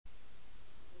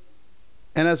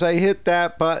And as I hit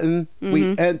that button,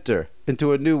 we enter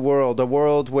into a new world, a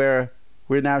world where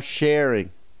we're now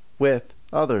sharing with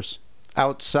others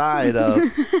outside of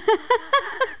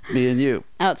me and you.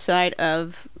 Outside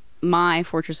of my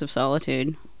Fortress of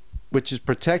Solitude. Which is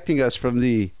protecting us from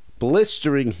the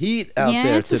blistering heat out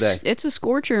there today. It's a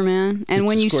scorcher, man. And It's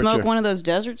when a you scorcher. smoke one of those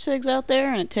desert cigs out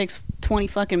there and it takes 20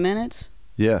 fucking minutes.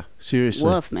 Yeah, seriously.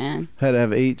 Woof, man. Had to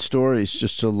have 8 stories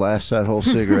just to last that whole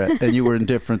cigarette. And you were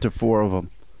indifferent to 4 of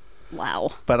them. Wow.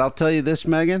 But I'll tell you this,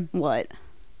 Megan. What?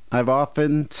 I've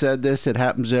often said this. It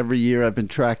happens every year. I've been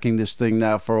tracking this thing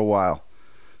now for a while.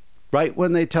 Right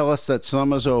when they tell us that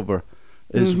summer's over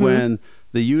is when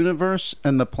the universe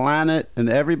and the planet and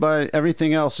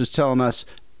everything else is telling us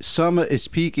summer is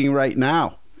peaking right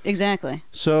now. Exactly.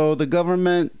 So the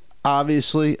government,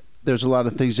 obviously, there's a lot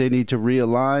of things they need to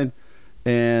realign,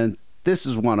 and this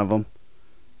is one of them.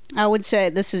 I would say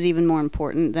this is even more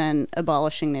important than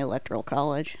abolishing the Electoral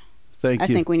College. Thank you. I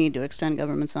think we need to extend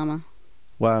government summer.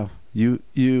 Wow, you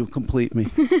complete me.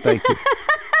 Thank you.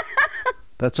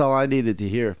 That's all I needed to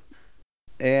hear.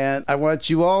 And I want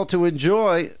you all to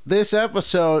enjoy this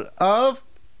episode of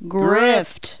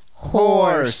Grift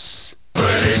Horse.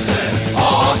 Crazy,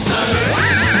 awesome.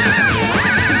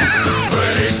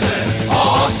 Crazy,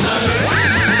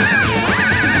 awesome.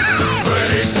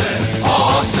 Crazy,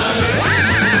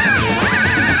 awesome.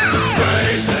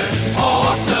 Crazy,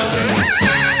 awesome.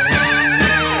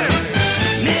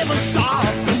 Never stop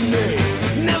and they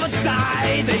never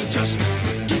die. They just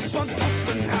keep on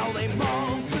pumping how they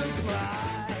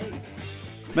multiply.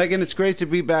 Megan, it's great to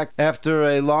be back after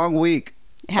a long week.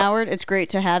 Howard, it's great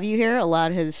to have you here. A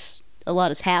lot has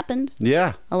happened.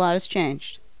 Yeah, A lot has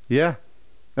changed. yeah.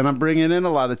 And I'm bringing in a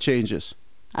lot of changes.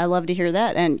 I love to hear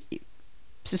that. And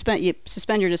suspend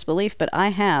your disbelief, but I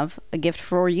have a gift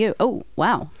for you. Oh,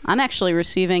 wow. I'm actually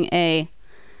receiving a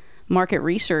market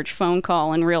research phone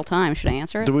call in real time. Should I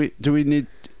answer it? Do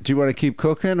you want to keep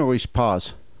cooking or we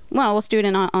pause? Well, let's do it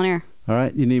on air. All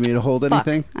right, you need me to hold Fuck,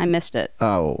 anything? I missed it.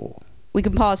 Oh. We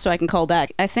can pause so I can call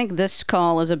back. I think this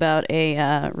call is about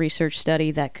a research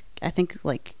study that I think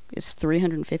is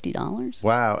 $350.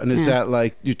 Wow. And is that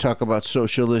like you talk about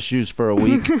social issues for a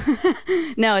week?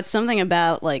 No, it's something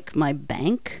about my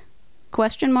bank ?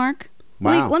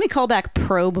 Wow. Let me call back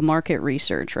Probe Market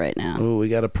Research right now. Oh, we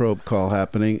got a probe call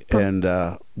happening, and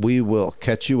we will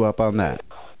catch you up on that.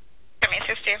 Let me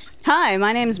assist you. Hi,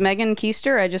 my name's Megan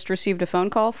Keister. I just received a phone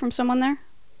call from someone there.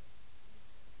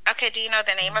 Okay, do you know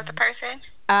the name of the person?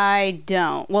 I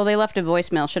don't. Well, they left a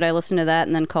voicemail. Should I listen to that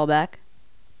and then call back?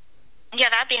 Yeah,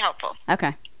 that'd be helpful.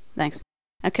 Okay, thanks.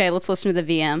 Okay, let's listen to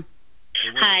the VM.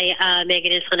 Hi,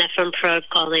 Megan, it's Lynette from Probe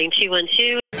calling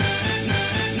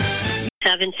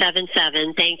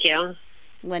 212-777. Thank you.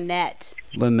 Lynette.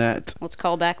 Lynette. Let's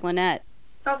call back Lynette.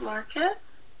 Probe Market?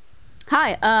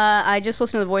 Hi, I just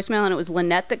listened to the voicemail and it was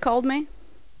Lynette that called me.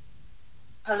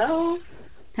 Hello?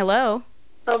 Hello?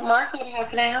 Probe Market, how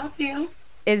can I help you?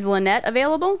 Is Lynette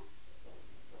available?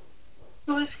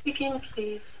 Who is speaking,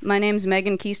 please? My name's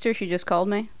Megan Keister. She just called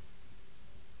me.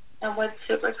 And what's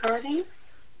it regarding?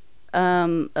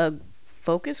 A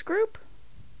focus group?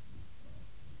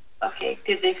 Okay,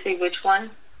 did they say which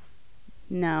one?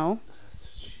 No.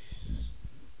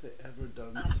 They ever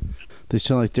done that? They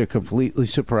sound like they're completely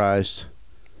surprised.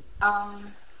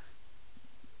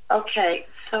 Okay,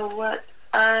 so what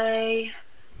I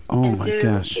Oh can my do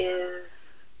gosh. is...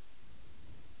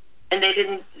 And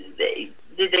did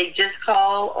they just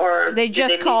call, or... They did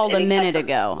just leave called a any minute type of-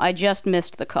 ago. I just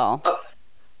missed the call.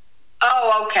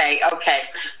 Oh, okay.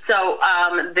 So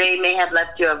they may have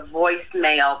left you a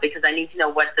voicemail because I need to know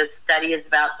what the study is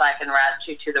about so I can route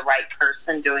you to the right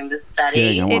person doing the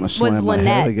study. Gang, I want It to was slam my head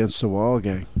Lynette. against the wall,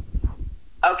 gang.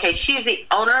 Okay, she's the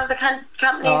owner of the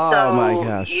company, Oh, so my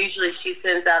gosh. usually she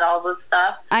sends out all the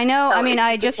stuff. I know. So I mean, if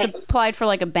I you could just take- applied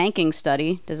for a banking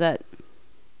study. Does that...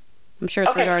 I'm sure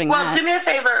it's Okay, regarding well, that. do me a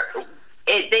favor.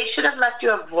 They should have left you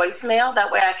a voicemail.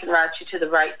 That way I can route you to the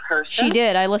right person. She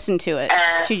did. I listened to it.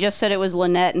 She just said it was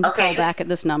Lynette and to Okay. call back at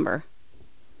this number.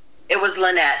 It was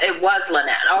Lynette.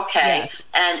 Okay. Yes.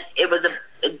 And it was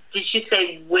did she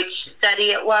say which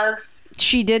study it was?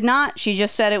 She did not. She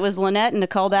just said it was Lynette and to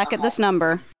call back at this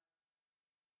number.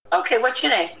 Okay, what's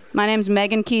your name? My name's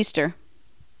Megan Keister.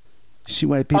 See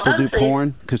why people on, do please.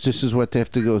 porn? Because this is what they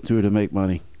have to go through to make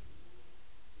money.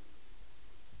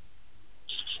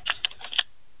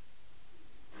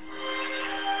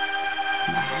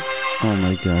 Oh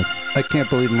my God. I can't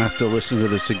believe I'm going to have to listen to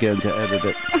this again to edit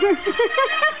it.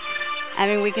 I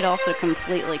mean, we could also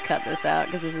completely cut this out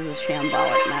because this is a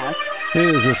shambolic mess.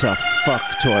 Is this a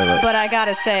fuck toilet? But I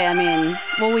gotta say, I mean,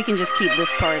 well, we can just keep this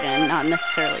part in, not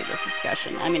necessarily this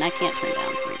discussion. I mean, I can't turn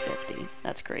down 350.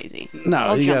 That's crazy. No,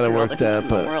 I'll you jump gotta through all work the hoops that, in the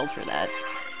but world for that.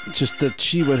 just that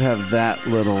she would have that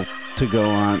little to go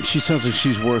on. She sounds like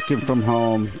she's working from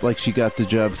home, like she got the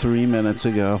job 3 minutes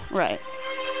ago. Right.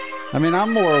 I mean,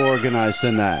 I'm more organized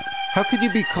than that. How could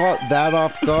you be caught that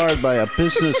off guard by a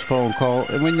business phone call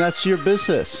when that's your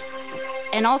business?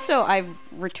 And also, I've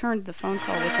returned the phone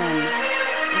call within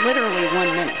literally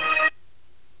 1 minute.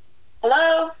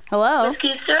 Hello? Hello? Miss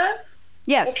Keisha?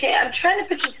 Yes. Okay, I'm trying to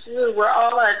put you through. We're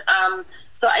all at,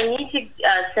 so I need to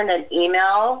send an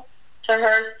email to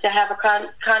her to have her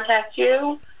contact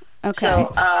you. Okay.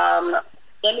 So,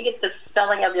 let me get the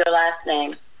spelling of your last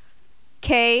name.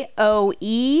 Koes,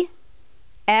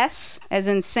 as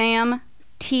in Sam,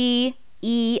 Ter.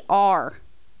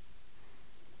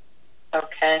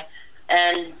 Okay.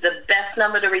 And the best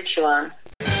number to reach you on?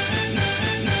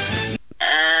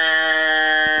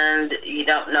 And you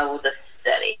don't know the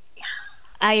study.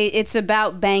 It's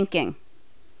about banking.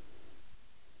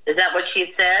 Is that what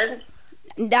she said?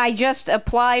 I just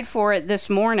applied for it this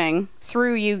morning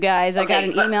through you guys. I got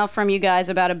an email from you guys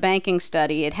about a banking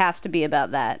study. It has to be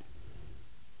about that.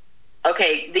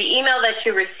 Okay, the email that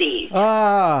you received.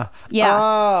 Yeah.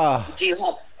 Do you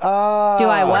have? Do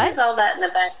I What what? is all that in the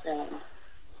background?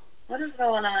 What is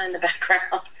going on in the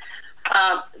background?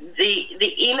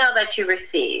 The email that you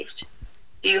received.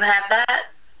 Do you have that?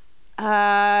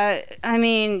 I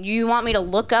mean, you want me to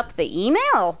look up the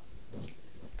email?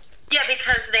 Yeah,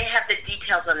 because they have the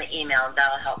details on the email, and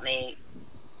that'll help me,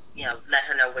 let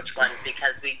her know which ones,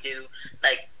 because we do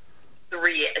like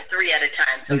three at a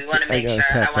time. So we want to make sure.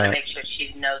 I want to make sure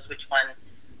she knows which one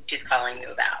she's calling you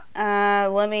about.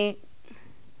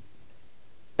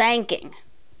 Banking,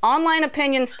 online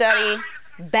opinion study,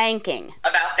 banking.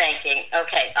 About banking.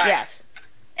 Okay. All right. Yes.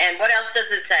 And what else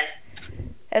does it say?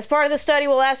 As part of the study,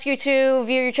 we'll ask you to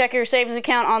view your check or your savings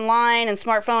account online and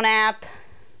smartphone app.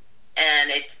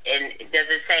 And does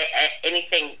it say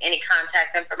anything, any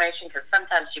contact information? Because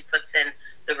sometimes she puts in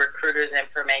the recruiter's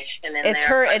information in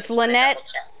there. It's Lynette.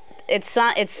 It's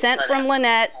sent from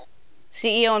Lynette,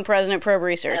 CEO and President Probe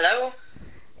Research. Hello?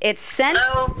 It's sent.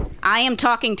 Hello? I am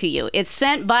talking to you. It's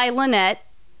sent by Lynette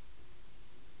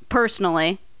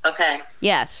personally. Okay.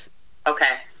 Yes.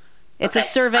 Okay. It's a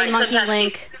SurveyMonkey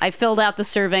link. I filled out the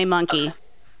SurveyMonkey.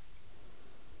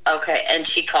 Okay, and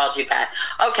she called you back.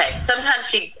 Okay, sometimes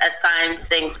she assigns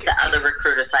things to other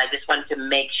recruiters, so I just wanted to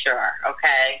make sure,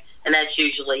 okay? And that's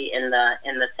usually in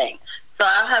the thing. So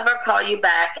I'll have her call you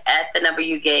back at the number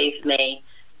you gave me,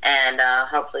 and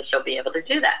hopefully she'll be able to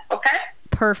do that, okay?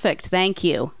 Perfect. Thank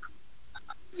you.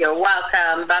 You're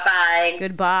welcome. Bye-bye.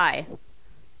 Goodbye.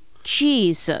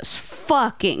 Jesus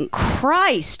fucking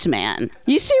Christ, man.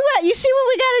 You see what we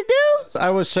gotta do?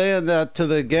 I was saying that to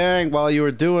the gang while you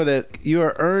were doing it. You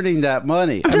are earning that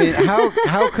money. I mean,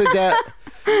 how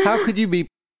could you be?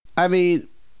 I mean,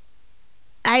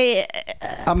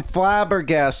 I'm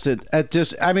flabbergasted at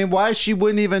just. I mean, why she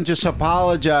wouldn't even just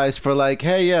apologize for like,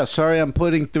 hey, yeah, sorry, I'm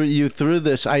putting you through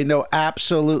this. I know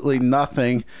absolutely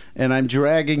nothing, and I'm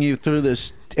dragging you through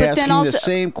this, asking the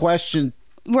same question.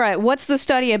 Right. What's the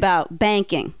study about?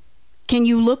 Banking. Can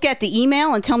you look at the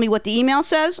email and tell me what the email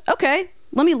says? Okay.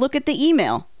 Let me look at the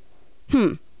email.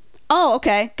 Oh,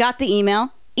 okay. Got the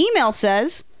email. Email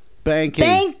says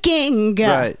banking.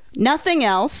 Right. Nothing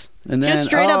else. And then, just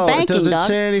straight up banking, it doesn't dog.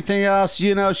 say anything else.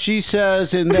 She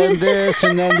says, and then this,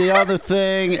 and then the other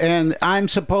thing. And I'm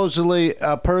supposedly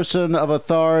a person of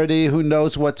authority who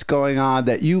knows what's going on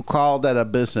that you called at a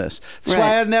business. That's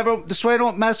why that's why I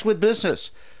don't mess with business.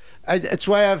 It's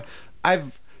why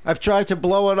I've tried to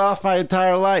blow it off my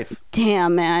entire life.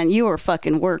 Damn, man, you were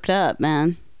fucking worked up,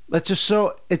 man. It's just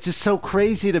so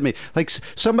crazy to me. Like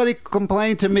somebody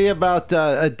complained to me about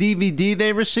a DVD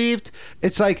they received.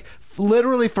 It's like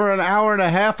literally for an hour and a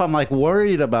half, I'm like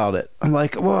worried about it. I'm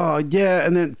like, whoa, yeah.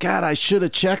 And then, God, I should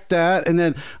have checked that. And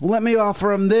then let me offer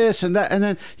them this and that. And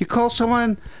then you call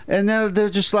someone and then they're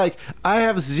just like, I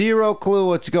have zero clue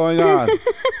what's going on.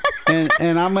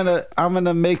 and I'm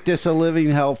gonna make this a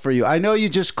living hell for you. I know you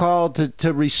just called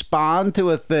to respond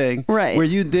to a thing where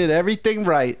you did everything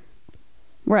right.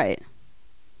 Right.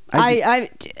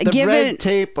 The red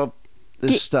tape of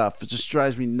this stuff, it just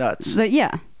drives me nuts.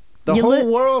 The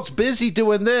whole world's busy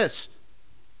doing this.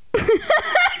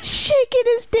 Shaking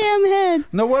his damn head.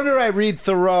 No wonder I read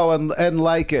Thoreau and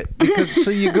like it, because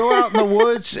so you go out in the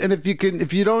woods and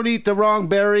if you don't eat the wrong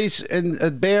berries and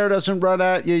a bear doesn't run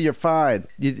at you, you're fine.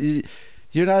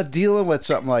 You're not dealing with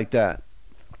something like that.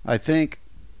 I think.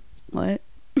 What?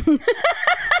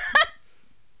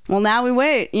 Well, now we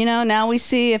wait. Now we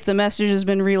see if the message has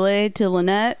been relayed to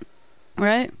Lynette,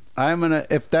 right?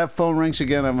 If that phone rings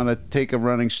again, I'm gonna take a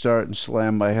running start and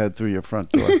slam my head through your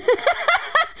front door.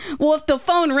 Well, if the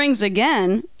phone rings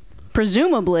again,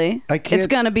 presumably it's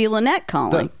going to be Lynette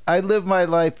calling. I live my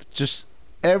life, just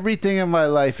everything in my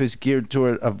life is geared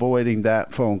toward avoiding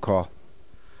that phone call.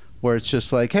 Where it's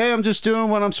just like, hey, I'm just doing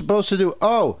what I'm supposed to do.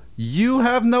 Oh, you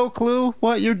have no clue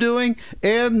what you're doing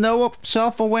and no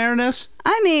self-awareness?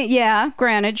 I mean, yeah,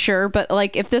 granted, sure. But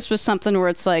like if this was something where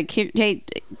it's like, hey,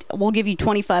 we'll give you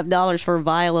 $25 for a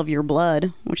vial of your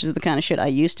blood, which is the kind of shit I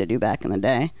used to do back in the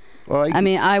day. Well,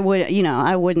 I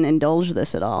wouldn't indulge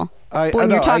this at all. When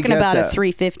you're talking about a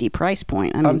 $350 price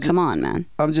point, I mean, come on, man.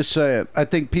 I'm just saying. I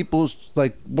think people's,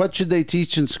 like, what should they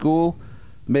teach in school?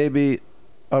 Maybe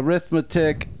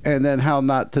arithmetic and then how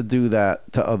not to do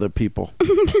that to other people.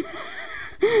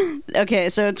 Okay,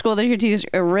 so at school they should teach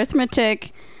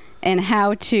arithmetic and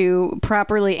how to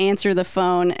properly answer the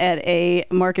phone at a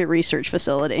market research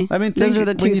facility. I mean, those are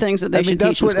the two things that they should teach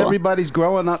in school. That's what everybody's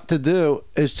growing up to do,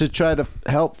 is to try to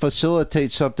help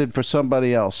facilitate something for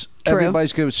somebody else. True.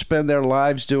 Everybody's going to spend their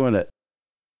lives doing it.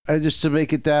 And just to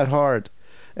make it that hard.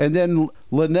 And then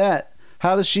Lynette,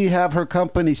 how does she have her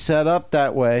company set up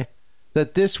that way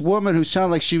that this woman who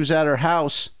sounded like she was at her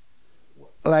house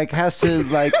like has to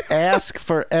like ask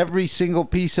for every single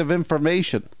piece of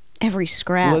information? Every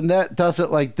scrap. Lynette does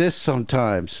it like this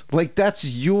sometimes. Like, that's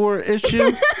your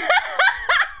issue?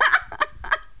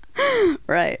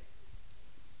 Right.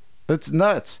 That's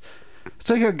nuts. It's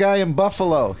like a guy in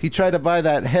Buffalo. He tried to buy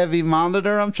that heavy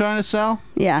monitor I'm trying to sell.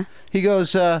 Yeah. He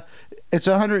goes, it's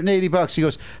 $180. He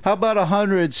goes, how about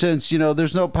 100 since,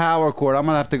 there's no power cord? I'm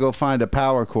going to have to go find a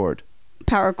power cord.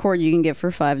 Power cord you can get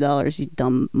for $5, you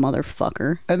dumb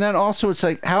motherfucker. And then also it's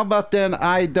like, how about then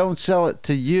I don't sell it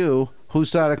to you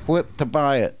who's not equipped to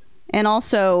buy it? And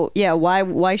also, yeah,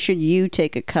 why should you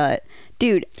take a cut?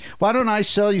 Dude. Why don't I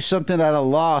sell you something at a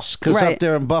loss? Because up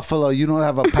there in Buffalo, you don't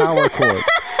have a power cord.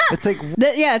 It's like...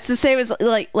 yeah, it's the same as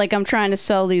like I'm trying to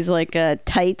sell these like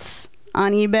tights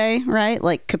on eBay, right?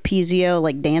 Like Capezio,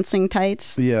 like dancing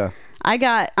tights. Yeah.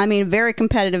 Very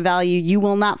competitive value. You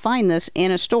will not find this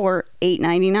in a store,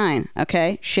 $8.99,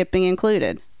 okay? Shipping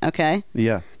included, okay?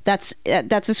 Yeah. That's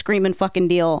a screaming fucking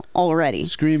deal already.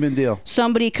 Screaming deal.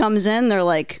 Somebody comes in, they're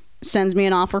like, sends me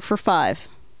an offer for $5.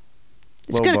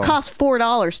 It's going to cost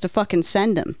 $4 to fucking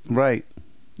send them. Right.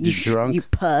 You drunk? You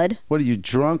pud. What are you,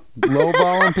 drunk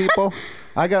lowballing people?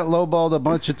 I got lowballed a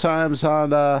bunch of times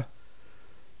on,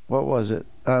 what was it?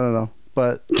 I don't know.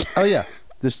 But, oh yeah,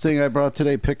 this thing I brought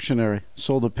today, Pictionary.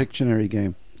 Sold a Pictionary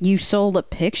game. You sold a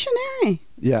Pictionary?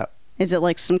 Yeah. Is it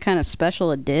like some kind of special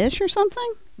edition or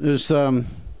something? It was,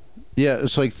 yeah, it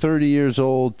was like 30 years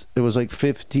old. It was like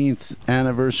 15th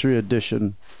anniversary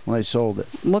edition when I sold it.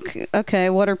 Look, okay,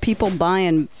 what are people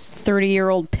buying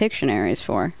 30-year-old Pictionaries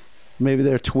for? Maybe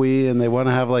they're twee and they want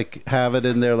to have it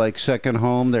in their like second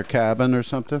home, their cabin or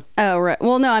something. Oh, right.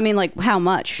 Well, no, I mean like how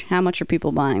much? How much are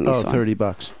people buying these for? $30.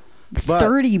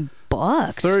 $30?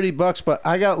 $30, but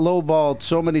I got lowballed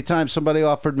so many times. Somebody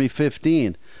offered me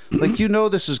 15. Like,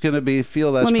 this is going to be that's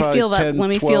probably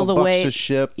 10, 12 bucks to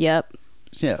ship. Yep.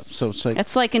 Yeah, so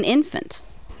it's like an infant.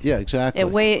 Yeah, exactly.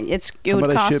 It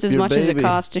would cost as much as it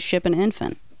costs to ship an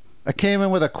infant. I came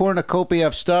in with a cornucopia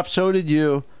of stuff. So did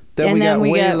you. Then we got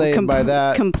waylaid by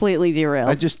that. Completely derailed.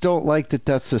 I just don't like that.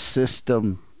 That's a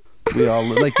system. We all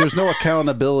like. There's no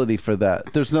accountability for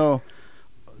that. There's no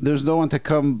one to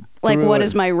come. Like, what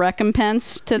is my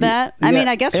recompense to that? Yeah. I mean,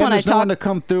 I guess when there's no one to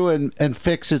come through and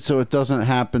fix it so it doesn't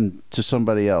happen to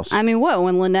somebody else. I mean,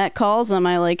 when Lynette calls, am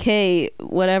I like, hey,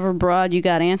 whatever broad you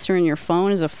got answering your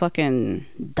phone is a fucking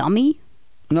dummy?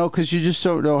 No, because you just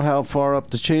don't know how far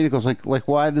up the chain it goes. Like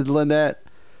why doesn't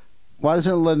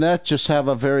Lynette just have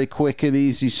a very quick and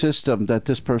easy system that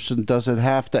this person doesn't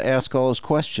have to ask all those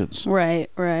questions? Right.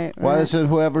 Why doesn't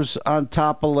whoever's on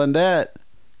top of Lynette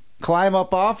climb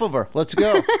up off of her? Let's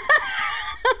go.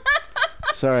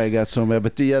 Sorry, I got so mad,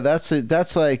 but yeah, that's it.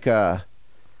 That's like that's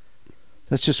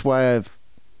just why I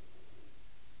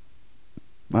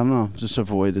don't know, just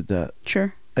avoided that.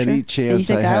 Sure. Any chance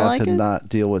I had to not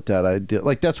deal with that, I did.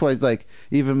 Like, that's why, like,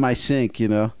 even my sink,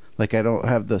 like, I don't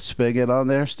have the spigot on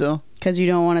there still. Because you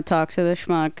don't want to talk to the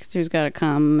schmuck who's got to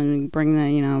come and bring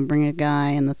a guy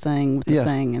and the thing with the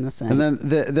thing and the thing. And then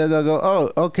they'll go,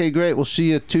 oh, okay, great. We'll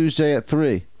see you Tuesday at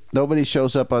 3. Nobody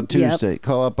shows up on Tuesday. Yep.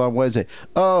 Call up on Wednesday.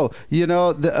 Oh,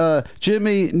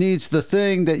 Jimmy needs the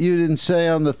thing that you didn't say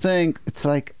on the thing. It's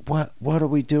like, what are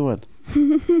we doing?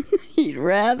 You'd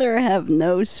rather have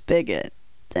no spigot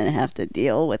than have to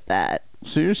deal with that.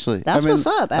 Seriously. That's what's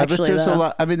up, I bet actually, there's a though.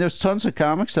 lot. I mean, there's tons of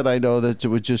comics that I know that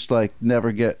would just like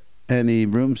never get any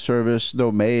room service,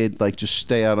 no maid, like just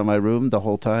stay out of my room the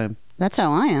whole time. That's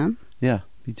how I am. Yeah,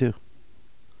 me too.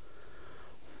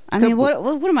 I mean, what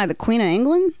am I, the Queen of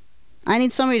England? I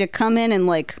need somebody to come in and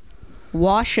like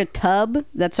wash a tub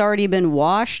that's already been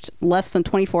washed less than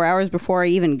 24 hours before I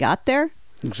even got there.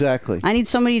 Exactly. I need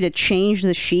somebody to change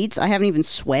the sheets I haven't even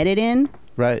sweated in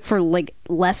Right. for like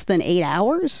less than 8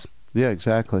 hours. Yeah,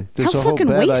 exactly. There's How a whole fucking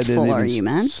bed I wasteful didn't are even you,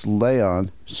 man?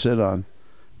 sit on.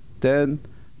 Then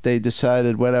they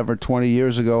decided, whatever, 20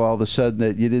 years ago, all of a sudden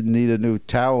that you didn't need a new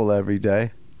towel every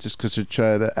day, just because they're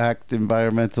trying to act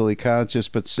environmentally conscious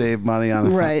but save money on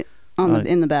Right. On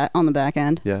the back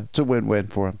end. Yeah, it's a win-win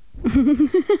for them.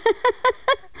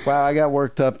 Wow, I got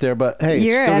worked up there, but hey,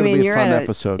 it's still going to be a fun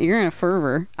episode. You're in a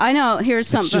fervor. I know. Here's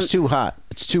something. It's just too hot.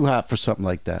 It's too hot for something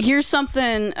like that. Here's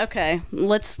something. Okay,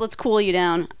 let's cool you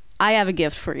down. I have a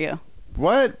gift for you.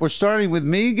 What? We're starting with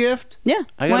me gift? Yeah.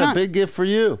 I why got not? a big gift for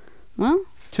you. Well,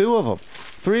 2 of them.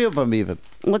 3 of them even.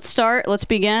 let's start. Let's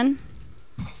begin.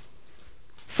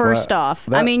 First Well, off,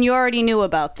 that- I mean, you already knew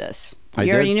about this. I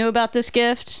You already did? knew about this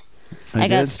gift. I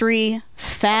got did? 3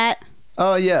 fat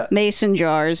Oh, yeah. mason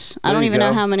jars. I There don't you even know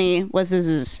go. how many. What this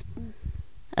is?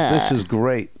 This is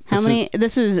great. How This many? is-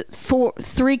 This is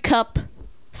 3 cup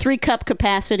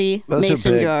capacity Those are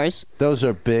mason big. jars. Those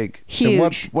are big.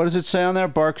 Huge. And what does it say on there?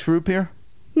 Barks Root Beer?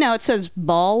 No, it says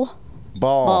Ball.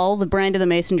 Ball. Ball, the brand of the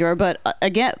mason jar. But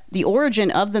again, the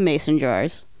origin of the mason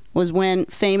jars was when,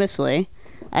 famously,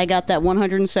 I got that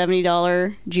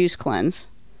 $170 juice cleanse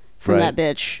from Right. that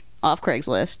bitch off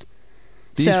Craigslist.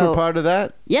 These so, were part of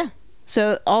that? Yeah.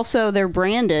 So also they're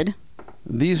branded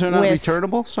These are not With-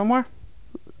 returnable somewhere?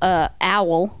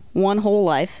 Owl, One Whole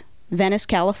Life, Venice,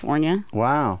 California,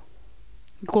 Wow.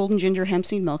 Golden Ginger Hemp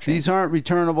Seed Milkshake. These aren't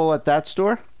returnable at that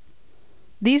store?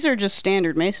 These are just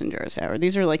standard mason jars, Howard.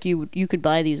 These are like you could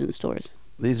buy these in stores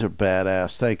These are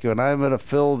badass. Thank you. And I'm going to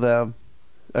fill them.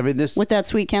 I mean, this with that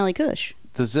sweet Cali Kush.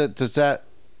 does that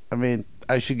I mean,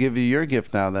 I should give you your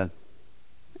gift now then.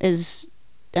 Is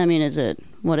it?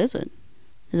 What is it?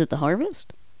 Is it the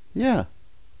harvest? Yeah.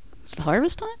 Is it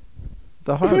harvest time?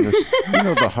 The harvest. You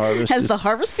know the harvest. Has is- the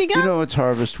harvest begun? You know it's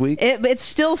harvest week. It's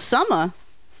still summer.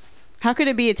 How could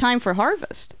it be a time for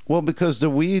harvest? Well, because the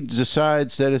weed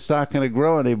decides that it's not going to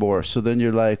grow anymore. So then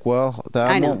you're like, well,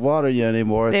 I I know. won't water you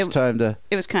anymore. It's They- time to...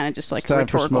 It was kind of just like It's a time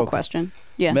for rhetorical smoking. question.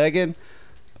 Yeah. Megan,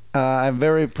 I'm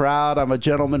very proud. I'm a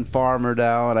gentleman farmer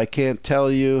now, and I can't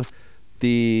tell you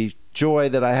the joy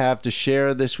that I have to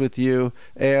share this with you,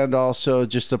 and also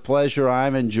just the pleasure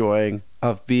I'm enjoying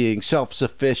of being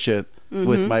self-sufficient Mm-hmm.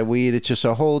 with my weed. It's just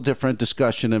a whole different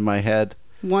discussion in my head.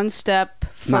 One step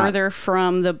further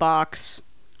from the box.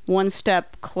 One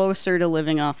step closer to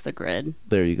living off the grid.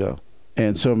 There you go.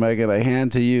 And so, Megan, I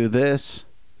hand to you this.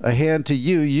 I hand to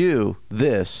you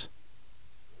this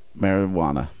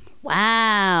marijuana.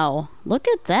 Wow. Look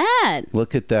at that.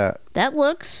 Look at that. That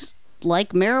looks like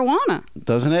marijuana.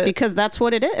 Doesn't it? Because that's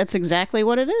what it is. It's exactly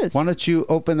what it is. Why don't you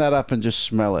open that up and just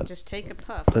smell it? Just take a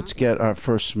puff. Let's get our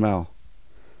first smell.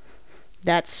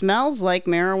 That smells like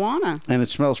marijuana. And it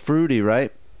smells fruity,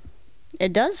 right?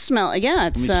 It does smell. Yeah, Let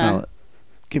it's me smell it.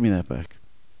 Give me that back.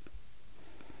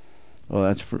 Oh,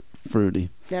 that's fruity.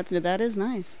 that is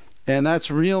nice. And that's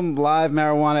real live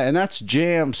marijuana, and that's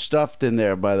jam stuffed in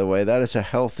there, by the way. That is a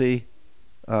healthy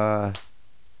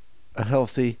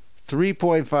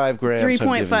 3.5 grams.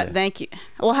 3.5. Thank you.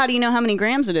 Well, how do you know how many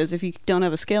grams it is if you don't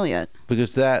have a scale yet?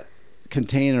 Because that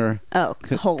container,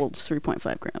 Holds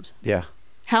 3.5 grams. yeah.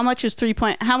 How much is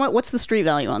what's the street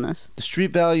value on this? The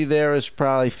street value there is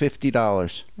probably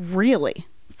 $50. Really?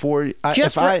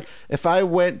 If I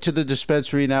went to the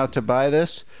dispensary now to buy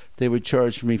this, they would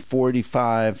charge me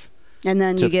 $45. And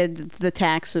then To you get the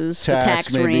taxes, the Tax,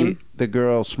 tax maybe ream. the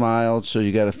girl smiled, so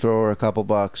you got to throw her a couple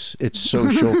bucks. It's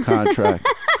social contract,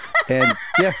 and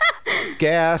yeah,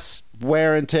 gas,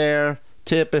 wear and tear,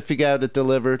 tip if you got it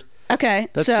delivered. Okay,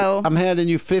 so I'm handing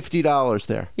you $50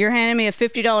 there. you're handing me a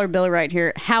 $50 bill right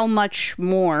here. How much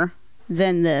more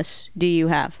than this do you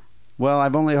have? Well,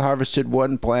 I've only harvested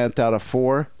 1 plant out of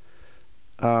 4,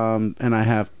 and I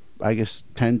have, I guess,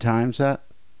 10 times that.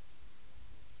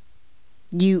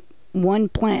 One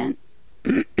plant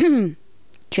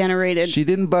generated. She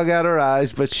didn't bug out her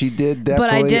eyes, but she did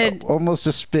definitely. But I did. Almost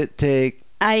a spit take.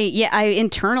 I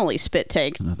internally spit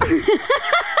take.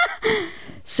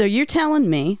 So you're telling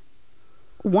me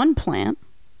one plant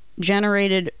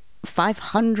generated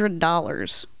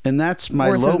 $500. And that's my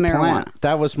Worth low of marijuana. plant.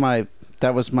 That was my.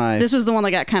 This was the one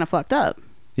that got kind of fucked up.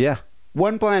 Yeah.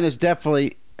 One plant is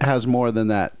definitely has more than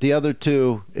that. The other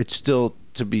 2, it's still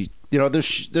to be You know, there's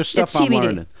stuff It's I'm TBD.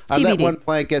 learning. I let TBD. one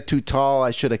plant get too tall.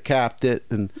 I should have capped it.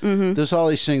 And there's all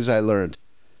these things I learned.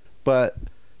 But,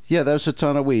 yeah, there's a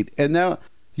ton of weed. And now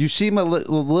you seem a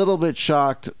little bit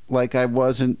shocked, like I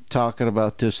wasn't talking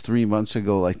about this 3 months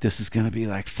ago. Like, this is going to be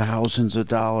like thousands of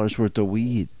dollars worth of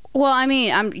weed. Well, I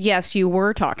mean, yes, you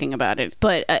were talking about it,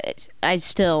 but I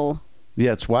still...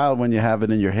 Yeah, it's wild when you have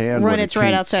it in your hand. Right, when it's it right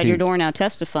came- outside your door now.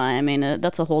 Testify. I mean,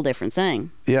 that's a whole different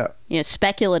thing. Yeah, You know,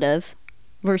 speculative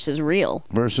versus real.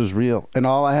 versus real. And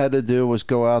all I had to do was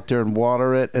go out there and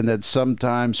water it, and then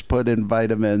sometimes put in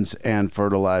vitamins and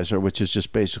fertilizer, which is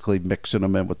just basically mixing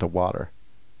them in with the water.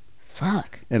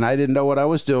 Fuck. And I didn't know what I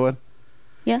was doing.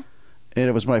 Yeah. And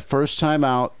it was my first time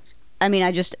out. I mean,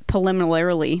 I just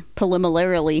preliminarily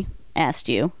asked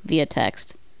you via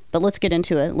text, but let's get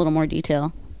into it in a little more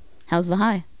detail. How's the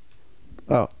high?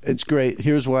 Oh, it's great.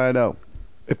 Here's why I know.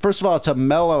 First of all, it's a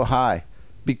mellow high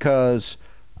because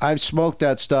I've smoked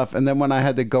that stuff, and then when I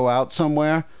had to go out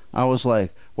somewhere, I was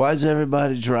like, why is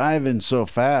everybody driving so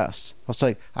fast? I was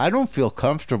like, I don't feel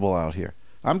comfortable out here.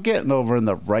 I'm getting over in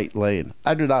the right lane.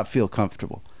 I do not feel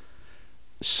comfortable.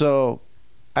 So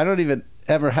I don't even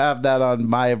ever have that on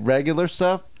my regular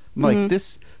stuff. I'm like,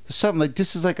 this something like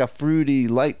this is like a fruity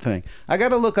light thing. I got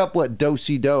to look up what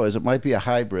Do-Si-Do is. It might be a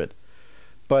hybrid.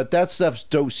 But that stuff's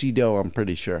Do-Si-Do, I'm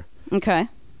pretty sure. Okay.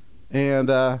 And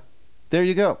there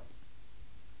you go.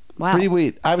 Wow. Free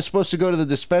weed. I was supposed to go to the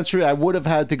dispensary. I would have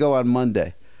had to go on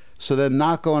Monday. So then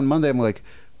not go on Monday. I'm like,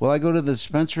 well, I go to the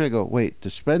dispensary. I go, wait,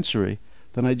 dispensary?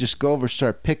 Then I just go over,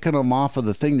 start picking them off of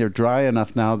the thing. They're dry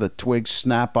enough now, the twigs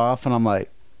snap off. And I'm like,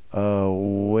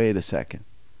 oh, wait a second.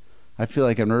 I feel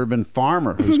like an urban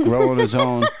farmer who's growing his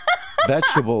own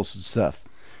vegetables and stuff.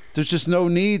 There's just no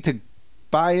need to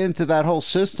buy into that whole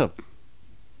system.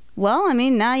 Well, I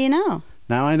mean, now you know.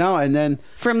 Now I know. And then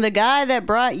From the guy that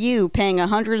brought you paying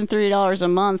 $103 a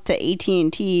month to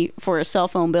AT&T for a cell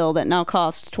phone bill that now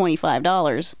costs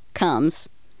 $25 comes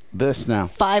this now.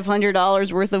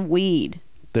 $500 worth of weed.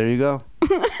 There you go.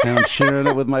 And I'm sharing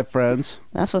it with my friends.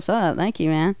 That's what's up. Thank you,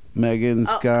 man. Megan's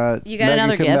got... you got Megan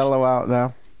another can gift? mellow out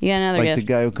now. You got another Like gift. the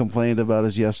guy who complained about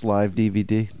his Yes Live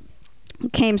DVD.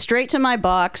 Came straight to my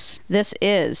box. This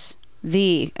is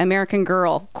the American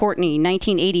Girl, Courtney,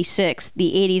 1986.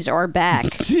 The 80s are back.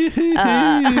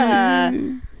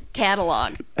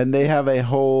 Catalog. And they have a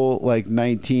whole like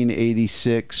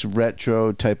 1986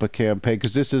 retro type of campaign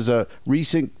because this is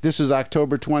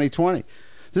October 2020.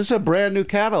 This is a brand new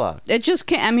catalog. It just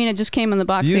came. I mean, it just came in the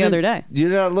box the other day. You're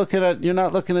not looking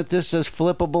at this as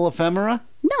flippable ephemera?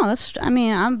 No, that's. I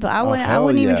mean, I Oh, hell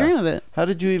wouldn't even yeah. dream of it. How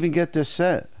did you even get this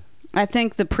set? I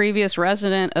think the previous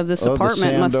resident of this Oh, the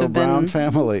apartment must Sando have Brown been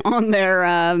family. on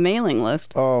their mailing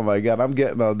list. Oh my God, I'm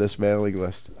getting on this mailing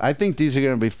list. I think these are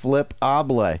going to be flip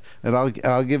oblate, and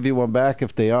I'll give you one back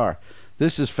if they are.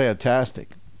 This is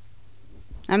fantastic.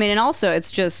 I mean, and also it's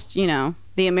just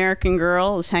the American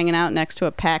Girl is hanging out next to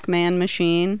a Pac-Man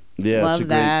machine. Yeah, Love it's a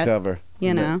that. great cover.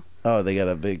 You know. Oh, they got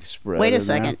a big spread. Wait a in there.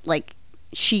 second. Like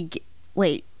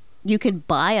wait. You could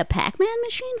buy a Pac-Man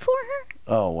machine for her?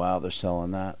 Oh wow, they're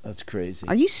selling that. That's crazy.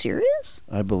 Are you serious?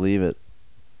 I believe it.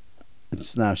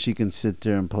 It's now she can sit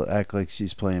there and act like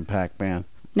she's playing Pac-Man.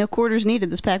 No quarters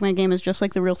needed. This Pac-Man game is just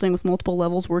like the real thing with multiple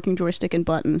levels, working joystick and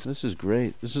buttons. This is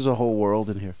great. This is a whole world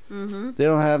in here. They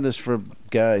don't have this for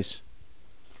guys.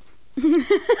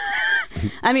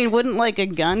 I mean, wouldn't like a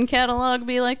gun catalog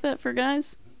be like that for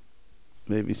guys?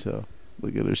 Maybe so.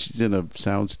 Look at her. She's in a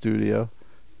sound studio.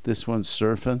 This one's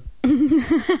surfing.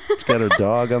 She's got her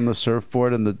dog on the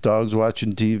surfboard, and the dog's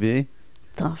watching TV.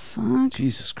 The fuck?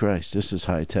 Jesus Christ, this is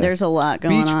high tech. There's a lot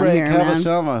going Beach on break, here, have a man.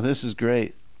 summer. This is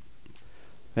great.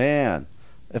 Man,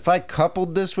 if I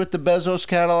coupled this with the Bezos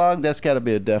catalog, that's got to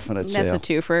be a definite That's sale. a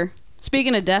twofer.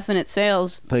 Speaking of definite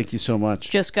sales, Thank you so much.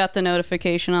 just got the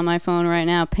notification on my phone right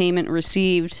now. Payment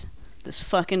received. This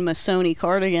fucking Missoni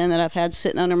cardigan that I've had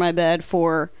sitting under my bed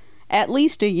for at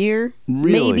least a year,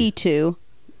 Really? maybe 2.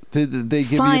 Did they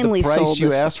give Finally you the price sold you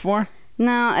this- asked for?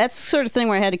 No, that's the sort of thing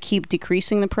where I had to keep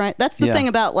decreasing the price. That's the Yeah. thing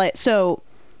about so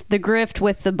the grift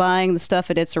with the buying the stuff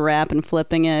at It's a Wrap and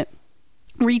flipping it.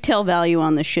 Retail value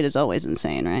on this shit is always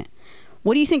insane, right?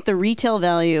 What do you think the retail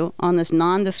value on this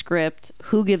nondescript,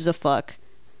 who gives a fuck,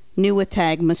 new with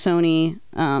tag Missoni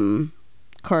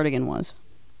cardigan was?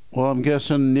 Well, I'm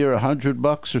guessing near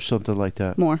 $100 or something like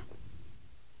that. More.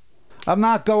 I'm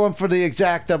not going for the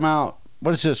exact amount.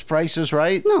 What is this? Price is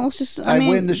Right? No, let's just. I mean,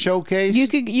 win the showcase. You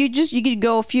could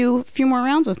go a few more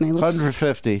rounds with me. Let's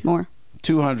 150, more,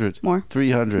 200, More.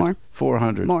 300, More.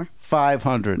 400, More.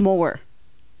 500. more.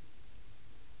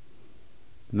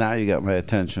 Now you got my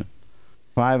attention.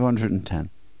 510.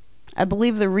 I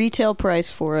believe the retail price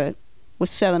for it was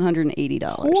 $780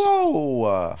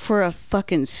 Whoa. for a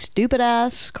fucking stupid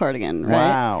ass cardigan, right?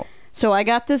 Wow. So I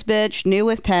got this bitch new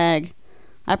with tag.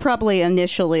 I probably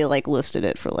initially like listed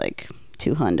it for like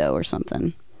 $200 or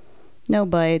something. No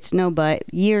bites, no bite.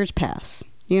 Years pass.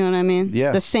 You know what I mean?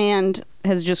 Yeah. The sand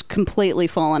has just completely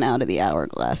fallen out of the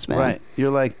hourglass, man. Right.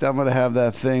 You're like, I'm going to have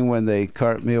that thing when they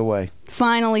cart me away.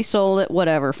 Finally sold it,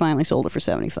 whatever. Finally sold it for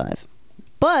 $75.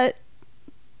 But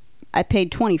I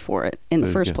paid $20 for it in the There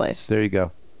you first go. place. There you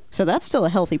go. So that's still a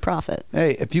healthy profit.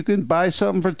 Hey, if you can buy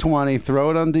something for 20,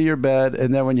 throw it under your bed,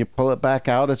 and then when you pull it back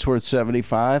out, it's worth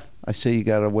 75. I say you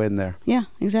got to win there. Yeah,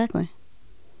 exactly.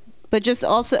 But just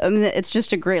also, I mean, it's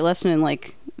just a great lesson in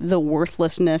like the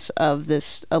worthlessness of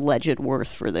this alleged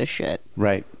worth for this shit.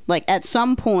 Right. Like at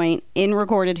some point in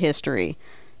recorded history,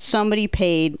 somebody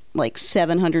paid like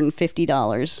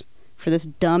 $750 for this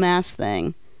dumbass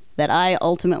thing that I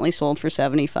ultimately sold for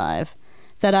 $75,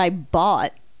 that I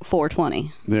bought for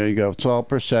 $20. There you go. It's all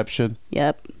perception.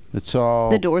 Yep. It's all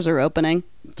The doors are opening.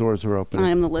 doors are open. I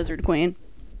am the lizard queen.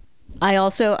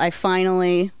 I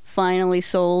finally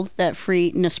sold that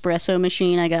free Nespresso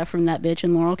machine I got from that bitch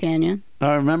in Laurel Canyon.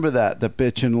 I remember that, the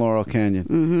bitch in Laurel Canyon.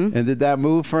 Mm-hmm. And did that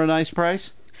move for a nice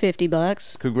price?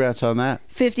 $50. Congrats on that.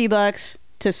 $50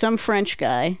 to some French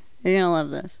guy. You're gonna love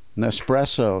this.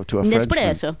 Nespresso to a Frenchman.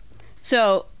 Nespresso.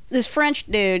 So this French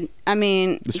dude, I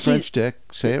mean, This French dick,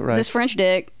 say it right. This French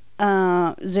dick,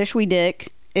 Zishwi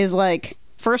dick, is like.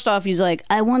 First off, he's like,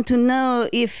 I want to know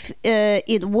if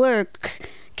it work.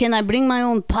 Can I bring my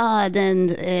own pod and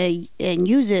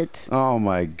use it? Oh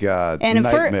my God! And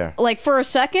Nightmare. for a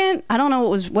second, I don't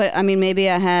know what. I mean, maybe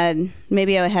I had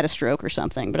a stroke or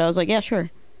something. But I was like, yeah, sure.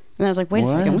 And I was like, wait a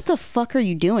second, What? what the fuck are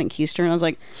you doing, Keister? And I was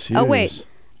like, oh wait, Serious.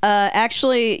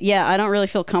 actually, yeah, I don't really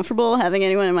feel comfortable having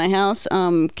anyone in my house.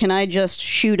 Can I just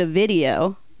shoot a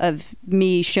video of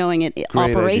me showing it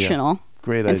operational?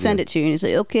 Great and idea. send it to you. And he's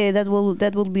like, okay, that will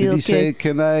be Did okay. he say,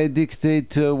 "Can I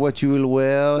dictate what you will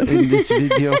wear in this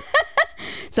video"?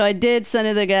 So I did send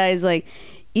it to the guy. He's like,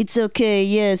 it's okay.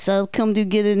 Yes, I'll come to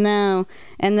get it now.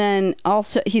 And then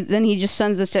also he just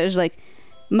sends this to us like,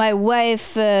 my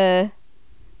wife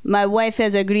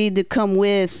has agreed to come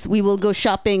with. We will go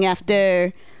shopping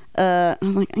after. I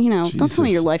was like, don't tell me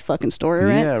Jesus. your life fucking story,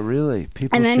 right? Yeah, really.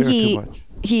 People And then share too much.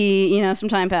 he some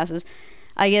time passes.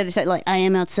 I get it like, I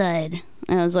am outside.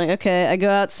 And I was like, okay. I go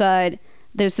outside.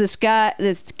 There's this guy.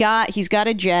 He's got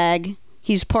a Jag.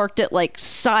 He's parked it like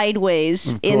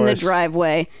sideways Of in the course.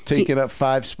 driveway. Taking up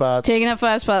 5 spots. Taking up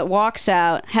 5 spot, walks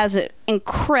out, has an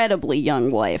incredibly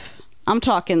young wife. I'm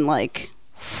talking like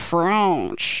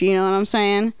French, you know what I'm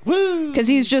saying? Woo! Because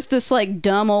he's just this like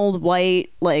dumb old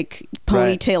white, like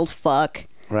ponytailed fuck,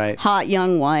 Right. hot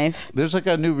young wife. There's like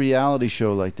a new reality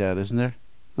show like that, isn't there?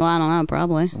 Well, I don't know,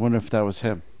 probably. I wonder if that was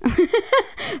him.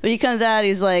 But he comes out,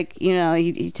 he's like,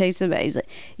 he takes it back. He's like,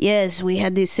 yes, we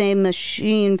had the same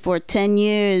machine for 10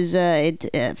 years.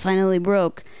 It finally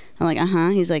broke. I'm like, uh-huh.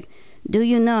 He's like, do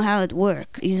you know how it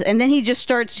works? And then he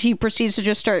proceeds to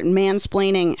just start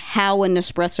mansplaining how a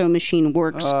Nespresso machine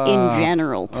works in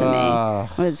general to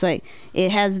me. Where it's like,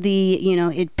 it has the,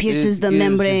 it pierces It the gives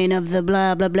membrane of the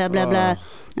blah, blah, blah, blah, blah.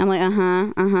 I'm like,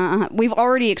 uh-huh. We've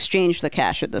already exchanged the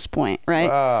cash at this point,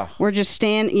 right? We're just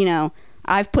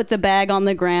I've put the bag on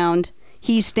the ground.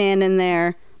 He's standing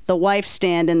there. The wife's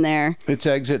standing there. It's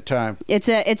exit time. It's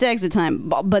exit time.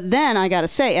 But then I gotta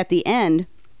say, at the end,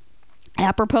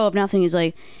 apropos of nothing, he's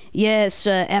like, yes,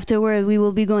 afterward we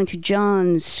will be going to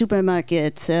John's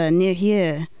supermarket near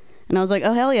here. And I was like,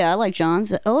 oh, hell yeah, I like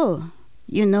John's. Oh,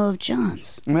 you know of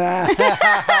John's. And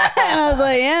I was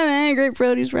like, yeah, man, great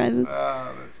produce prices.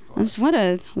 That's what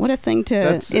a thing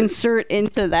to insert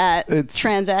into that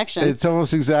transaction. It's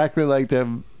almost exactly like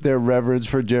their reverence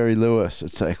for Jerry Lewis.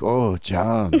 It's like, oh,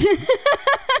 John's.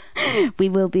 We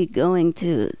will be going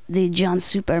to the John's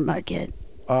supermarket.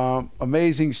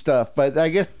 Amazing stuff. But I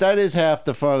guess that is half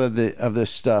the fun of this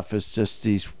stuff. Is just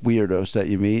these weirdos that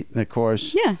you meet. And of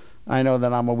course, yeah, I know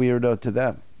that I'm a weirdo to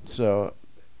them. So it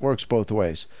works both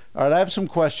ways. All right, I have some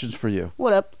questions for you.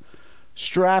 What up?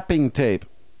 Strapping tape.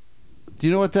 Do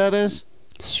you know what that is?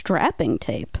 Strapping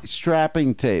tape.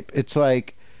 Strapping tape. It's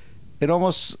like, it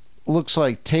almost looks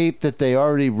like tape that they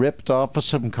already ripped off of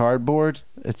some cardboard.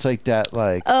 It's like that,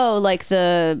 like. Oh, like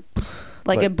a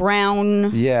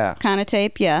brown kind of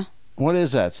tape? Yeah. What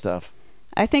is that stuff?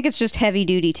 I think it's just heavy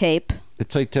duty tape.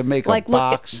 It's like to make a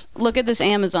box. Look at this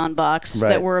Amazon box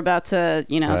that we're about to,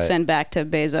 send back to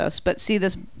Bezos. But see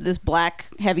this black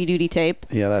heavy duty tape?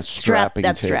 Yeah, that's strapping tape.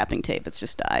 That's strapping tape. It's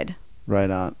just dyed.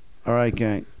 Right on. All right,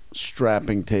 gang.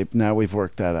 Strapping tape. Now we've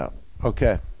worked that out.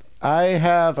 Okay. I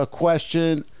have a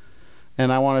question,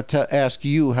 and I want to ask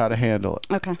you how to handle it.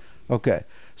 Okay. Okay.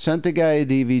 Sent the guy a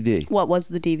DVD. What was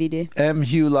the DVD? M.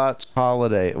 Hulot's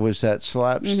Holiday. It was that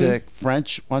slapstick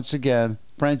French, once again,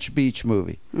 French beach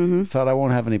movie. Thought I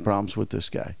won't have any problems with this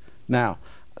guy. Now,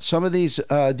 some of these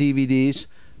DVDs,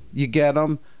 you get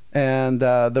them, and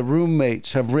the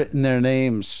roommates have written their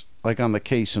names like on the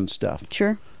case and stuff.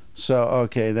 Sure. So,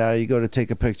 okay, now you go to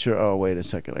take a picture. Oh, wait a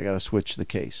second. I got to switch the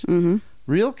case.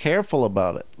 Real careful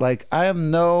about it. Like, I am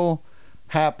no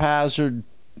haphazard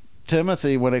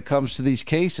Timothy when it comes to these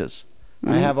cases.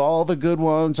 I have all the good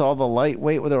ones, all the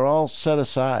lightweight, they're all set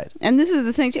aside. And this is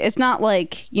the thing, too. It's not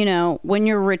like, when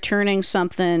you're returning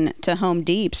something to Home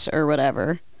Deeps or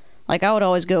whatever, like I would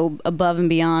always go above and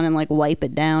beyond and like wipe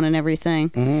it down and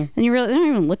everything. And you really, they don't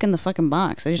even look in the fucking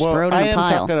box. They just throw it in a pile.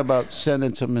 I am talking about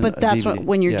sending some in But that's DVD. what,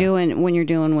 when you're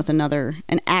doing with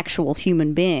an actual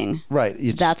human being. Right.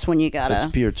 That's when you gotta. It's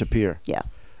peer to peer. Yeah.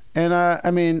 And I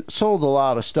mean, sold a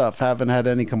lot of stuff. Haven't had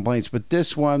any complaints. But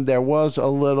this one, there was a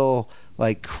little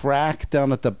like crack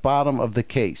down at the bottom of the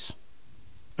case.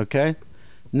 Okay.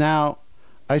 Now,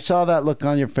 I saw that look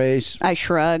on your face. I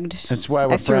shrugged. That's why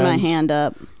we're I threw friends. my hand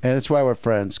up. And that's why we're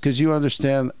friends, because you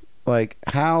understand like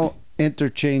how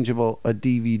interchangeable a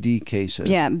DVD case is.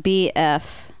 Yeah, BF.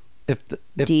 If the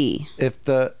D. if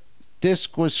the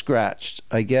disc was scratched,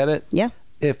 I get it. Yeah.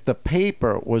 If the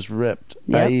paper was ripped,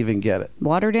 Yep. I even get it.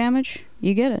 Water damage,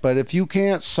 you get it. But if you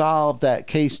can't solve that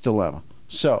case dilemma,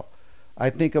 so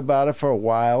I think about it for a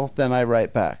while, then I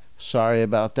write back. Sorry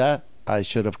about that. I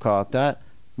should have caught that.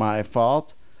 My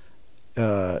fault.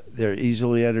 They're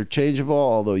easily interchangeable,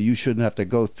 although you shouldn't have to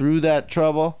go through that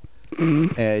trouble.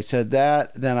 And I said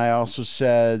that. Then I also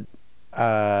said,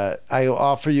 I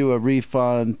offer you a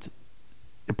refund,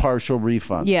 a partial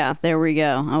refund. Yeah, there we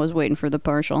go. I was waiting for the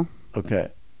partial. Okay.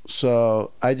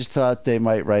 So I just thought they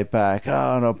might write back,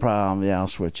 oh, no problem. Yeah, I'll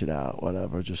switch it out.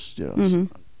 Whatever. Just,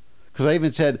 Because I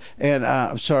even said, and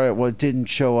I'm sorry, it didn't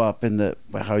show up in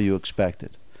how you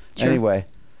expected. Sure. Anyway,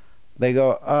 they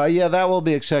go, yeah, that will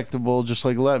be acceptable. Just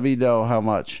like, let me know how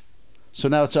much. So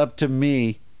now it's up to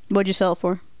me. What'd you sell it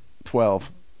for? $12.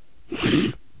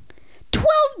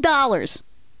 $12.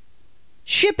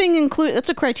 Shipping included. That's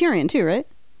a Criterion too, right?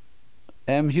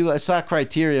 It's not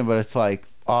Criterion, but it's like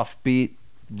offbeat,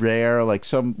 rare, like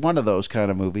one of those kind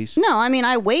of movies. No, I mean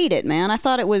I weighed it, man. I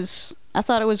thought it was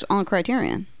on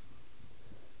Criterion.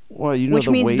 Well, you know Which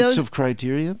the means weights those- of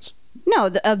Criterions?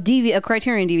 No, a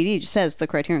Criterion DVD just says the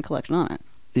Criterion Collection on it.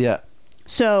 Yeah.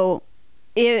 So,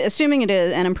 assuming it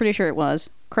is, and I'm pretty sure it was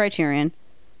Criterion,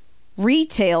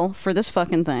 retail for this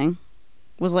fucking thing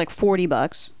was like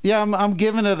 $40. Yeah, I'm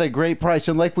giving it a great price,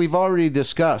 and like we've already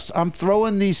discussed, I'm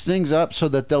throwing these things up so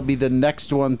that they'll be the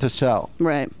next one to sell.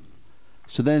 Right.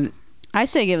 So then, I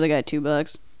say give the guy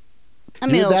 $2. I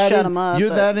mean, you're it'll that shut him up. You're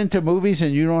but- that into movies,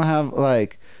 and you don't have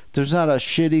like, there's not a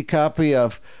shitty copy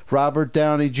of Robert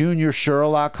Downey Jr.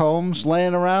 Sherlock Holmes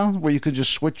laying around where you could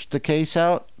just switch the case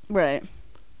out. Right.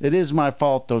 It is my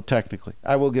fault, though. Technically,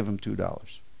 I will give him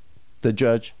 $2. The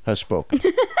judge has spoken.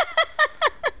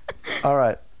 All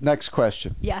right, next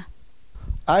question. Yeah.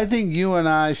 I think you and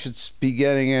I should be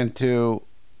getting into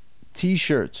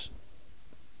T-shirts.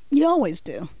 You always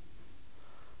do.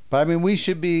 But I mean, we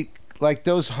should be like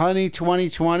those Honey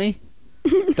 2020.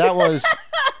 That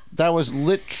was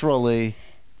literally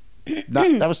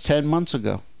that was 10 months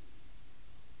ago.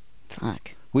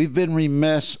 Fuck. We've been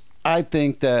remiss. I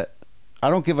think that I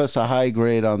don't give us a high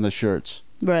grade on the shirts.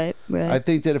 Right. I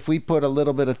think that if we put a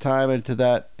little bit of time into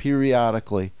that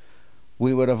periodically,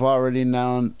 we would have already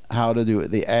known how to do it.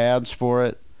 The ads for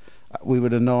it, we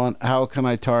would have known how can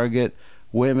I target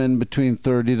women between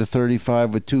 30 to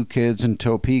 35 with 2 kids in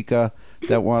Topeka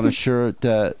that want a shirt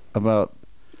that about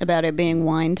it being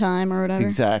wine time or whatever.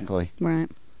 exactly. Right.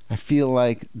 I feel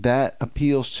like that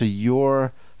appeals to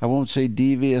your, I won't say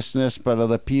deviousness, but it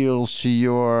appeals to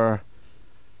your,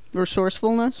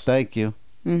 Resourcefulness. thank you,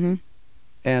 Mm-hmm.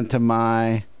 and to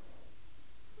my,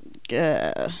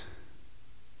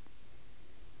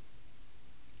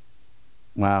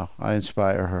 wow, I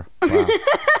inspire her. Wow.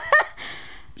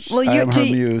 Well, I you am her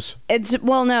muse.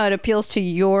 no, it appeals to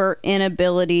your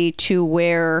inability to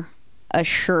wear a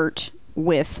shirt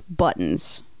with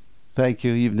buttons. Thank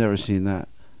you. You've never seen that.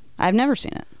 I've never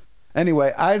seen it.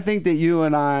 Anyway, I think that you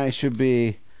and I should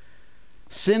be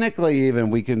cynically even.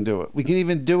 We can do it. We can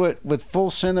even do it with full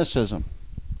cynicism.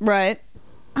 Right.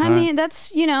 I Right. mean,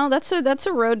 that's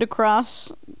a road to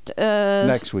cross.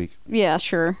 Next week. Yeah,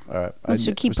 sure. All right. Let's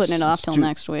just keep putting it off till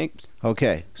next week.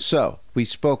 Okay. So we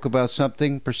spoke about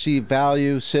something, perceived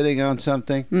value, sitting on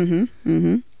something. Mm-hmm.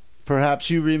 Mm-hmm. Perhaps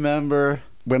you remember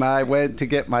when I went to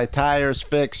get my tires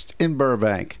fixed in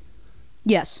Burbank.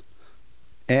 Yes.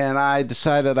 And I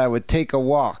decided I would take a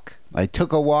walk. I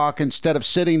took a walk instead of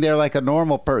sitting there like a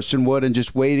normal person would and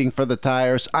just waiting for the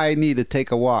tires. I need to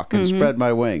take a walk and spread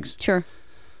my wings. Sure.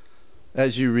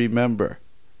 As you remember,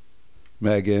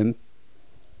 Megan,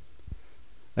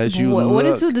 as you What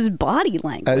is look- with this body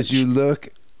language? as you look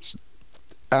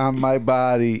on my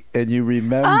body and you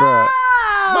remember. Oh!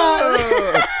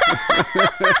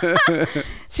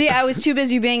 See, I was too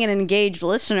busy being an engaged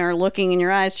listener looking in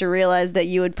your eyes to realize that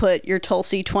you would put your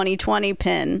Tulsi 2020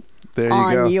 pin There you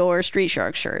on go. your Street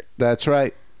Shark shirt. That's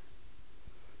right.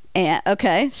 And,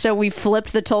 okay, so we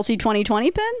flipped the Tulsi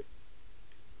 2020 pin?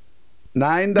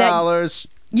 $9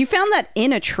 You found that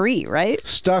in a tree, right?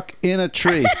 stuck in a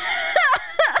tree.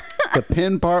 The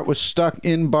pin part was stuck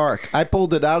in bark. I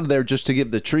pulled it out of there just to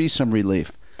give the tree some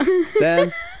relief.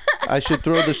 Then I should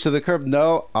throw this to the curb.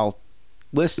 No, I'll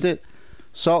list it.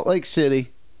 Salt Lake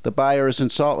City. The buyer is in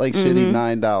Salt Lake City,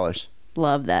 $9.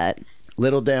 Love that.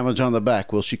 Little damage on the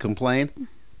back. Will she complain?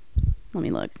 Let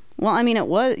me look. Well, I mean,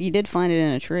 you did find it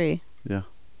in a tree. Yeah.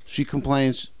 She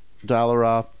complains, $1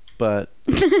 off, but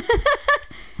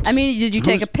I mean, did you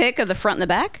take a pic of the front and the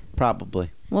back?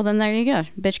 probably. Well, then there you go.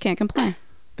 Bitch can't complain.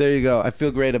 There you go. I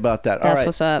feel great about that. All That's right.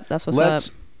 what's up. That's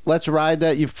what's Let's ride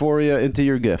that euphoria into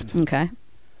your gift. up. Okay.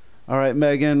 All right,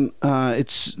 Megan.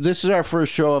 This is our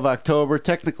first show of October.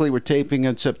 Technically, we're taping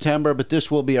in September, but this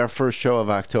will be our first show of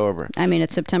October. I mean,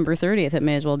 it's September 30th. It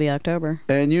may as well be October.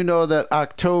 And you know that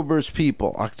October's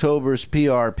people, October's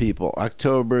PR people,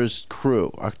 October's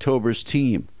crew, October's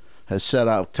team has set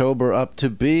October up to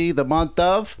be the month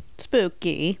of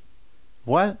Spooky.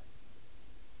 what?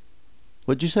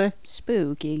 What'd you say?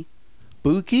 Spooky.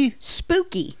 Spooky?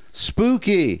 Spooky.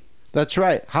 Spooky. That's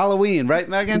right. Halloween, right,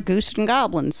 Megan? Goose and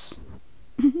goblins.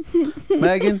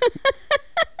 Megan,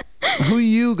 who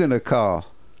you gonna call?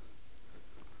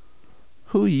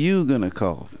 Who you gonna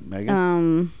call,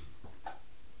 Megan?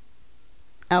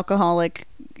 Alcoholic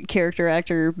character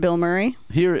actor Bill Murray.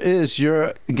 Here is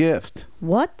your gift.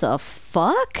 What the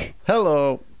fuck?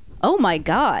 Hello. Oh my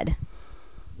god.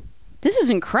 This is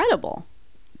incredible.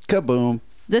 Kaboom.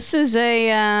 This is a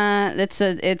it's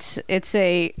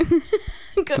a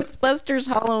Ghostbusters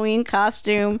Halloween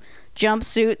costume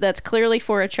jumpsuit that's clearly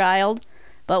for a child,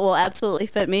 but will absolutely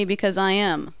fit me because I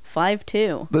am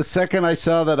 5'2". The second I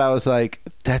saw that, I was like,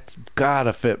 that's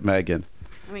gotta fit Megan.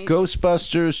 I mean,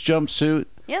 Ghostbusters jumpsuit.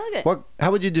 yeah, look at What?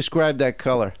 How would you describe that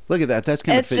color? Look at that. That's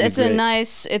gonna fit you it's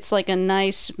great. it's like a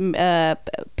nice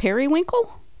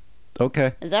periwinkle.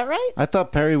 Okay. Is that right? I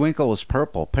thought periwinkle was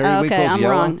purple. Oh, Periwinkle's okay, I'm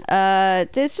yellow. wrong.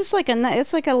 It's just like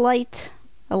it's like a light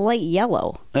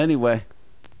yellow. Anyway,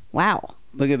 Wow.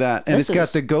 look at that. And This it's got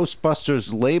is- the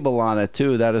Ghostbusters label on it,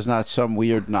 too. That is not some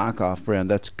weird knockoff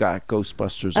brand. That's got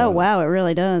Ghostbusters on Oh it. wow, it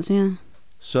really does. Yeah.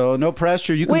 So no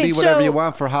pressure. You can Wait, be whatever so- you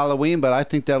want for Halloween, but I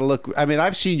think that'll look... I mean,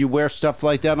 I've seen you wear stuff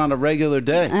like that on a regular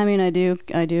day. I mean, I do.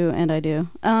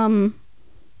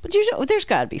 But there's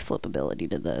got to be flippability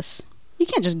to this. You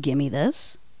can't just gimme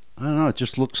this. I don't know. It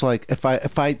just looks like if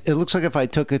I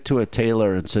took it to a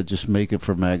tailor and said just make it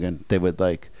for Megan, they would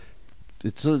like.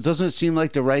 Doesn't it seem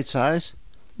like the right size?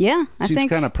 Yeah, I Seems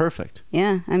think. kind of perfect.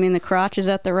 Yeah, I mean the crotch is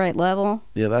at the right level.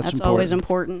 Yeah, that's important. always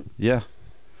important. Yeah,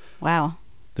 Wow,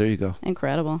 there you go.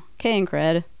 incredible. K and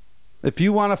cred. If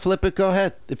you want to flip it, go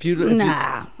ahead. If you,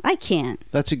 Nah, I can't.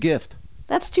 that's a gift.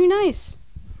 That's too nice.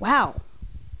 Wow.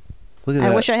 Look at I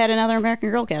that. wish I had another American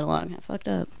Girl catalog. I fucked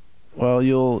up. Well,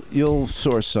 you'll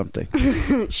source something.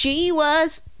 She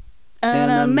was an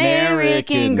An American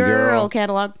American Girl. Girl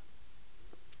catalog.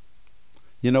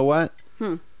 You know what?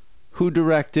 Hmm. Who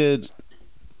directed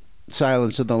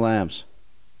Silence of the Lambs?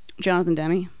 Jonathan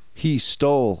Demme. He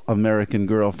stole American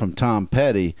Girl from Tom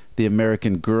Petty. The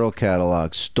American Girl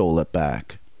catalog stole it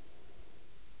back.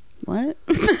 What?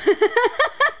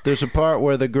 There's a part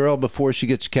where the girl, before she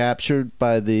gets captured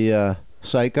by the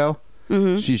psycho,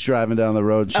 she's driving down the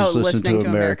road. She's listening to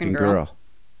American Girl.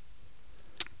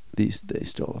 They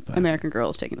stole it back. American Girl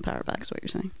is taking the power back, is what you're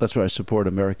saying. That's why I support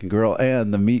American Girl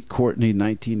and the Meet Courtney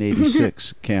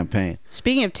 1986 campaign.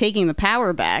 Speaking of taking the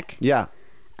power back, Yeah.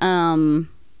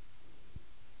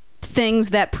 things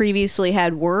that previously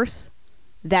had worth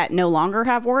that no longer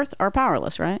have worth are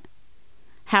powerless, right?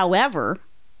 However,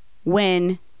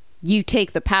 when you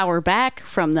take the power back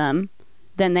from them,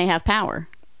 then they have power.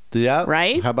 Yeah.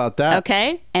 Right? How about that?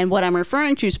 Okay? And what I'm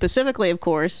referring to specifically, of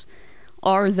course,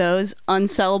 are those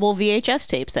unsellable VHS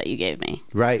tapes that you gave me.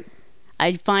 Right.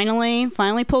 I finally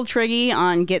pulled Triggy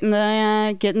on getting the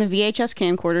VHS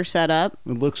camcorder set up.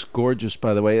 It looks gorgeous,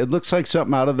 by the way. It looks like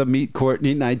something out of the Meet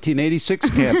Courtney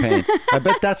 1986 campaign. I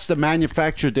bet that's the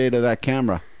manufacture date of that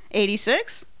camera.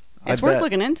 86? It's I worth bet.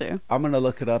 looking into. I'm going to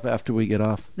look it up after we get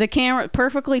off. The camera,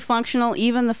 perfectly functional.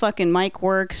 Even the fucking mic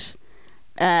works.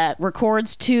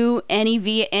 Records to any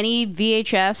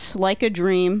VHS like a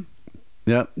dream.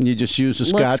 Yep. You just use a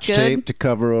Looks Scotch good. tape to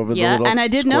cover over the Yeah, little and I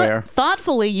did square. know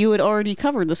thoughtfully you had already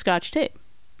covered the Scotch tape,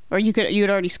 or you had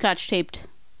already Scotch taped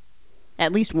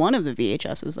at least one of the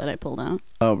VHSs that I pulled out.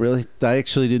 Oh, really? I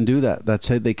actually didn't do that. That's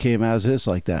how they came as is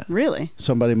like that. Really?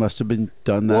 Somebody must have been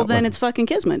done that. Well, then with- it's fucking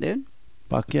kismet, dude.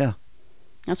 Fuck yeah.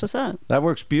 That's what's up. That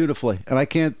works beautifully. And I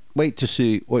can't wait to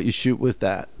see what you shoot with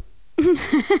that.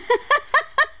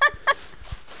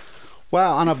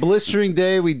 Wow, on a blistering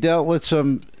day, we dealt with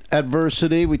some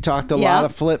adversity. We talked a lot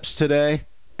of flips today.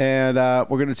 And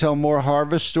we're going to tell more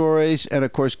harvest stories and,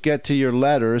 of course, get to your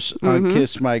letters on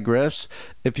Kiss My Grifts.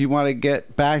 If you want to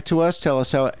get back to us, tell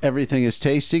us how everything is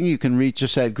tasting. You can reach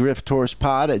us at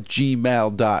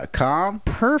griftorspod@gmail.com.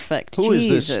 Perfect. Who is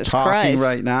Jesus this talking Christ.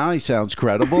 right now? He sounds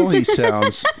credible. He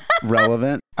sounds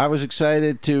relevant. I was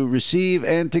excited to receive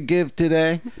and to give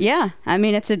today. Yeah, I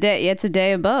mean it's a day. It's a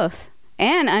day of both.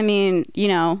 And I mean, you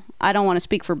know, I don't want to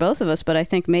speak for both of us, but I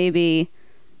think maybe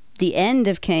the end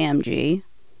of KMG,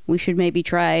 we should maybe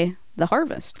try the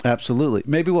harvest. Absolutely.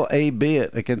 Maybe we'll A-B it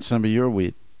against some of your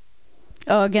weed.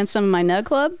 Oh, against some of my Nug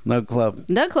Club. No club.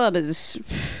 Nug Club is.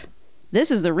 This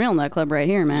is the real Nug Club right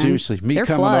here, man. Seriously. Me They're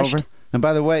coming flushed. over. And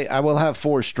by the way, I will have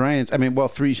 4 strains. I mean, well,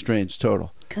 3 strains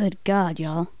total. Good God,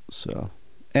 y'all. So,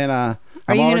 and I'm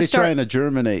you gonna already start- trying to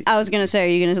germinate. I was gonna say, are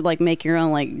you gonna like make your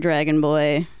own like Dragon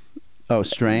Boy, Oh,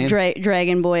 strain?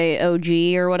 Dragon Boy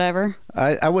OG or whatever?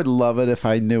 I would love it if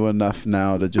I knew enough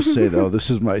now to just say, oh, this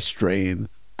is my strain.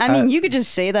 I mean, you could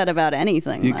just say that about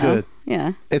anything. You though. could.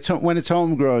 Yeah. When it's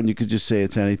homegrown, you could just say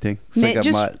it's anything. It's like a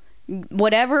Just mutt.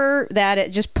 whatever that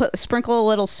it. Just sprinkle a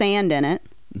little sand in it.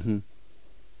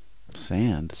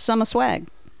 Sand. Some swag.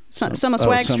 Some Oh,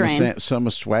 swag strain. Some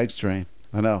swag strain.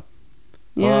 I know.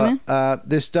 You know what I mean?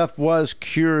 This stuff was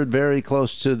cured very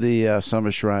close to the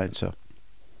Summer Shrine, so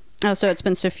Oh, so it's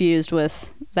been suffused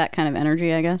with that kind of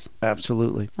energy, I guess.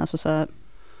 absolutely. That's what's up.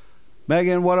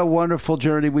 Megan, what a wonderful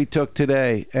journey we took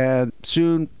today. And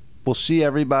soon we'll see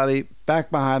everybody back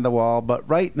behind the wall. But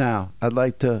right now, I'd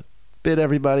like to bid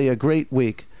everybody a great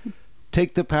week.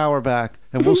 Take the power back,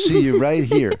 and we'll see you right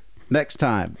here next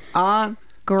time on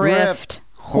Grift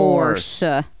Horse.